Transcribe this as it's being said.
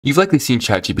You've likely seen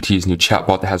ChatGPT's new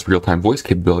chatbot that has real-time voice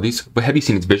capabilities, but have you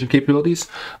seen its vision capabilities?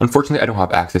 Unfortunately, I don't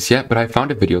have access yet, but I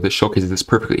found a video that showcases this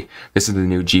perfectly. This is the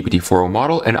new GPT-4o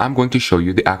model, and I'm going to show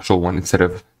you the actual one instead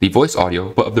of the voice audio,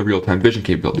 but of the real-time vision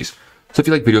capabilities. So if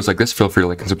you like videos like this, feel free to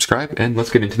like and subscribe, and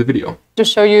let's get into the video. To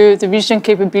show you the vision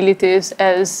capabilities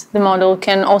as the model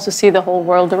can also see the whole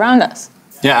world around us.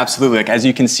 Yeah, absolutely. Like, as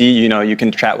you can see, you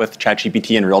can chat with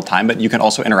ChatGPT in real time, but you can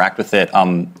also interact with it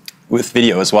with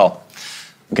video as well.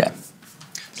 Okay,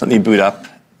 so let me boot up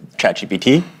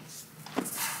ChatGPT.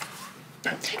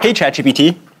 Hey,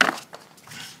 ChatGPT.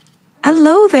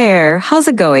 Hello there. How's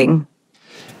it going?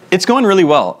 It's going really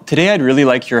well. Today, I'd really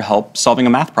like your help solving a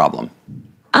math problem.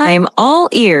 I'm all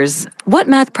ears. What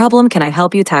math problem can I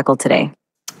help you tackle today?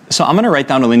 So I'm going to write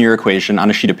down a linear equation on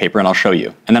a sheet of paper, and I'll show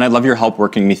you. And then I'd love your help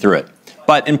working me through it.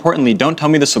 But importantly, don't tell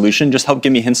me the solution. Just help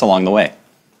give me hints along the way.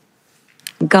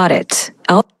 Got it.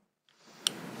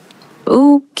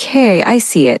 Okay, I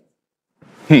see it.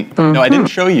 No, I didn't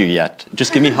show you yet.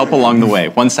 Just give me help along the way.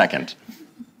 1 second.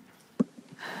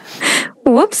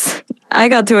 Whoops, I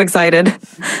got too excited.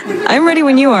 I'm ready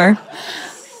when you are.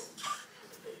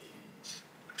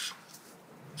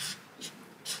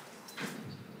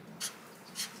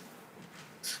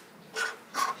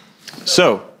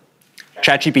 So,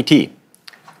 ChatGPT,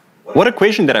 what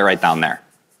equation did I write down there?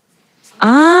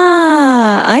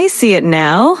 Ah, I see it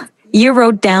now. You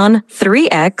wrote down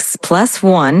 3x plus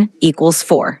 1 equals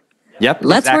 4. Yep,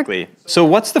 exactly. So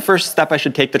what's the first step I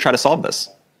should take to try to solve this?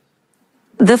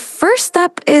 The first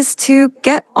step is to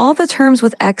get all the terms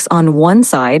with x on one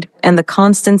side and the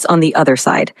constants on the other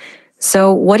side.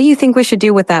 So what do you think we should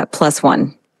do with that plus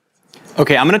 1?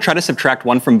 Okay, I'm going to try to subtract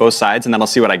 1 from both sides, and then I'll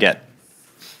see what I get.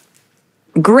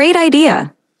 Great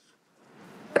idea.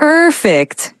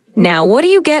 Perfect. Now, what do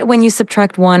you get when you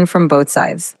subtract 1 from both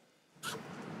sides?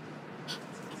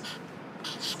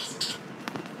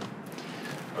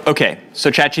 Okay,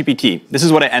 so ChatGPT, this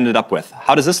is what I ended up with.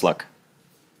 How does this look?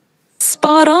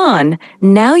 Spot on.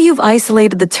 Now you've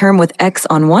isolated the term with x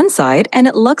on one side, and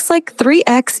it looks like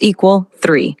 3x equal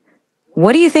 3.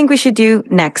 What do you think we should do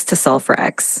next to solve for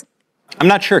x? I'm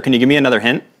not sure. Can you give me another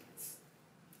hint?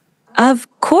 Of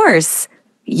course.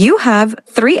 You have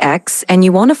 3x, and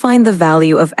you want to find the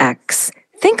value of x.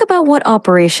 Think about what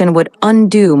operation would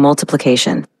undo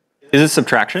multiplication. Is it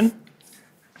subtraction?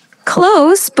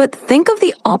 Close, but think of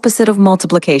the opposite of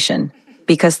multiplication,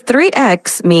 because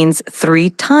 3x means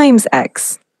 3 times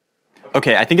x.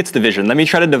 Okay, I think it's division. Let me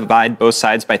try to divide both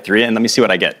sides by 3, and let me see what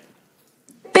I get.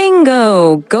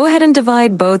 Bingo! Go ahead and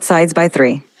divide both sides by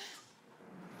 3.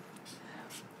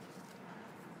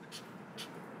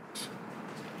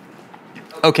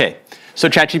 Okay, so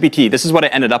ChatGPT, this is what I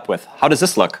ended up with. How does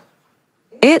this look?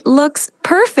 It looks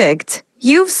perfect.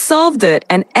 You've solved it,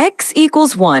 and x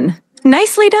equals 1.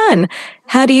 Nicely done.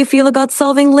 How do you feel about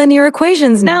solving linear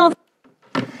equations now?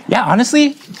 Yeah,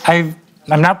 honestly, I'm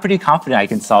not pretty confident I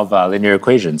can solve linear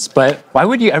equations, but why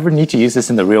would you ever need to use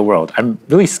this in the real world? I'm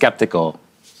really skeptical.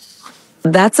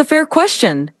 That's a fair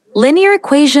question. Linear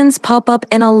equations pop up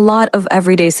in a lot of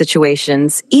everyday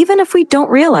situations, even if we don't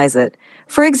realize it.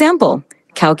 For example,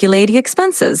 calculating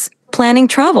expenses, planning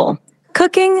travel,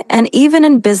 cooking, and even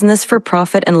in business for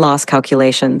profit and loss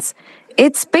calculations.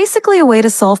 It's basically a way to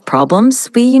solve problems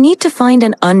where you need to find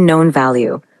an unknown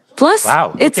value. Plus,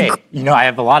 Wow, okay. I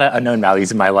have a lot of unknown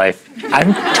values in my life.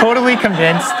 I'm totally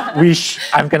convinced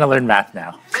I'm going to learn math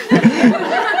now.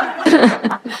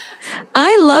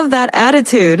 I love that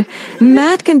attitude.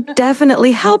 Math can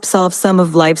definitely help solve some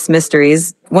of life's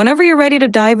mysteries. Whenever you're ready to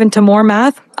dive into more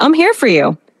math, I'm here for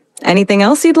you. Anything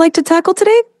else you'd like to tackle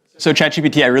today? So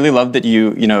ChatGPT, I really love that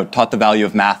you taught the value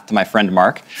of math to my friend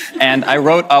Mark. And I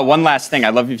wrote one last thing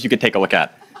I'd love if you could take a look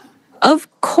at. Of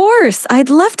course. I'd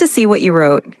love to see what you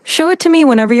wrote. Show it to me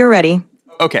whenever you're ready.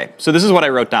 Okay, so this is what I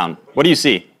wrote down. What do you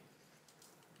see?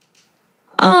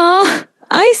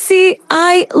 I see.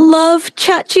 I love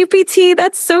ChatGPT.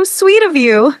 That's so sweet of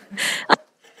you.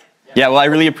 Yeah, well, I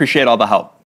really appreciate all the help.